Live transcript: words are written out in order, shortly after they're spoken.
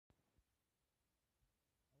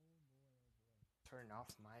turning off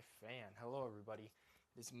my fan. Hello, everybody.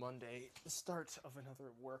 It is Monday, the start of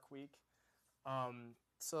another work week.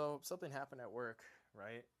 So something happened at work,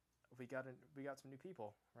 right? We got some new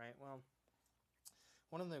people, right? Well,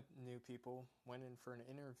 one of the new people went in for an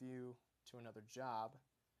interview to another job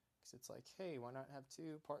because it's like, hey, why not have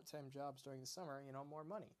two part-time jobs during the summer? More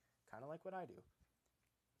money, kind of like what I do.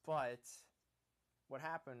 But what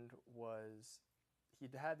happened was he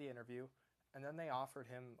had the interview, and then they offered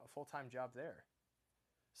him a full-time job there.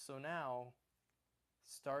 So now,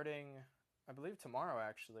 starting, I believe tomorrow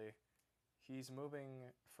actually, he's moving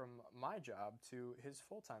from my job to his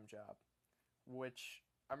full time job, which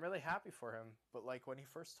I'm really happy for him. But like when he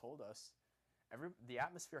first told us, the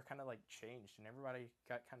atmosphere kind of like changed, and everybody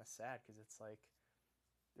got kind of sad because it's like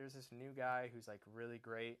there's this new guy who's like really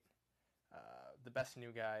great, the best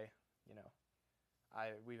new guy you know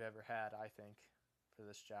we've ever had, I think, for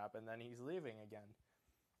this job, and then he's leaving again.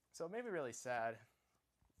 So it made me really sad.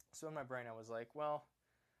 So in my brain, I was like, well,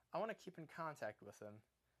 I want to keep in contact with him.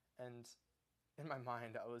 And in my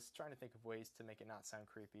mind, I was trying to think of ways to make it not sound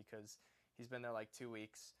creepy because he's been there like 2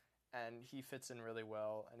 weeks and he fits in really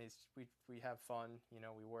well. And we have fun,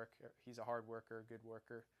 we work. He's a hard worker, good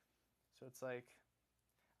worker. So it's like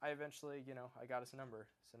I eventually, I got his number.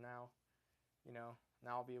 So now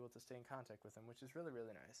I'll be able to stay in contact with him, which is really,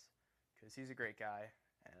 really nice because he's a great guy.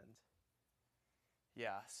 And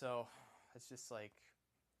yeah, so it's just like,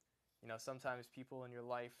 sometimes people in your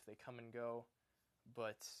life, they come and go,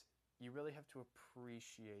 but you really have to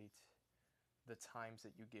appreciate the times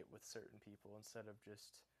that you get with certain people instead of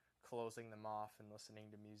just closing them off and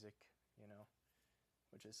listening to music,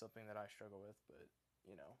 which is something that I struggle with. But,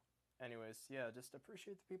 you know, anyways, yeah, just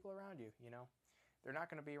appreciate the people around you. They're not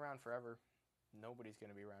going to be around forever. Nobody's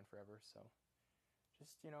going to be around forever. So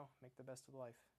just, make the best of life.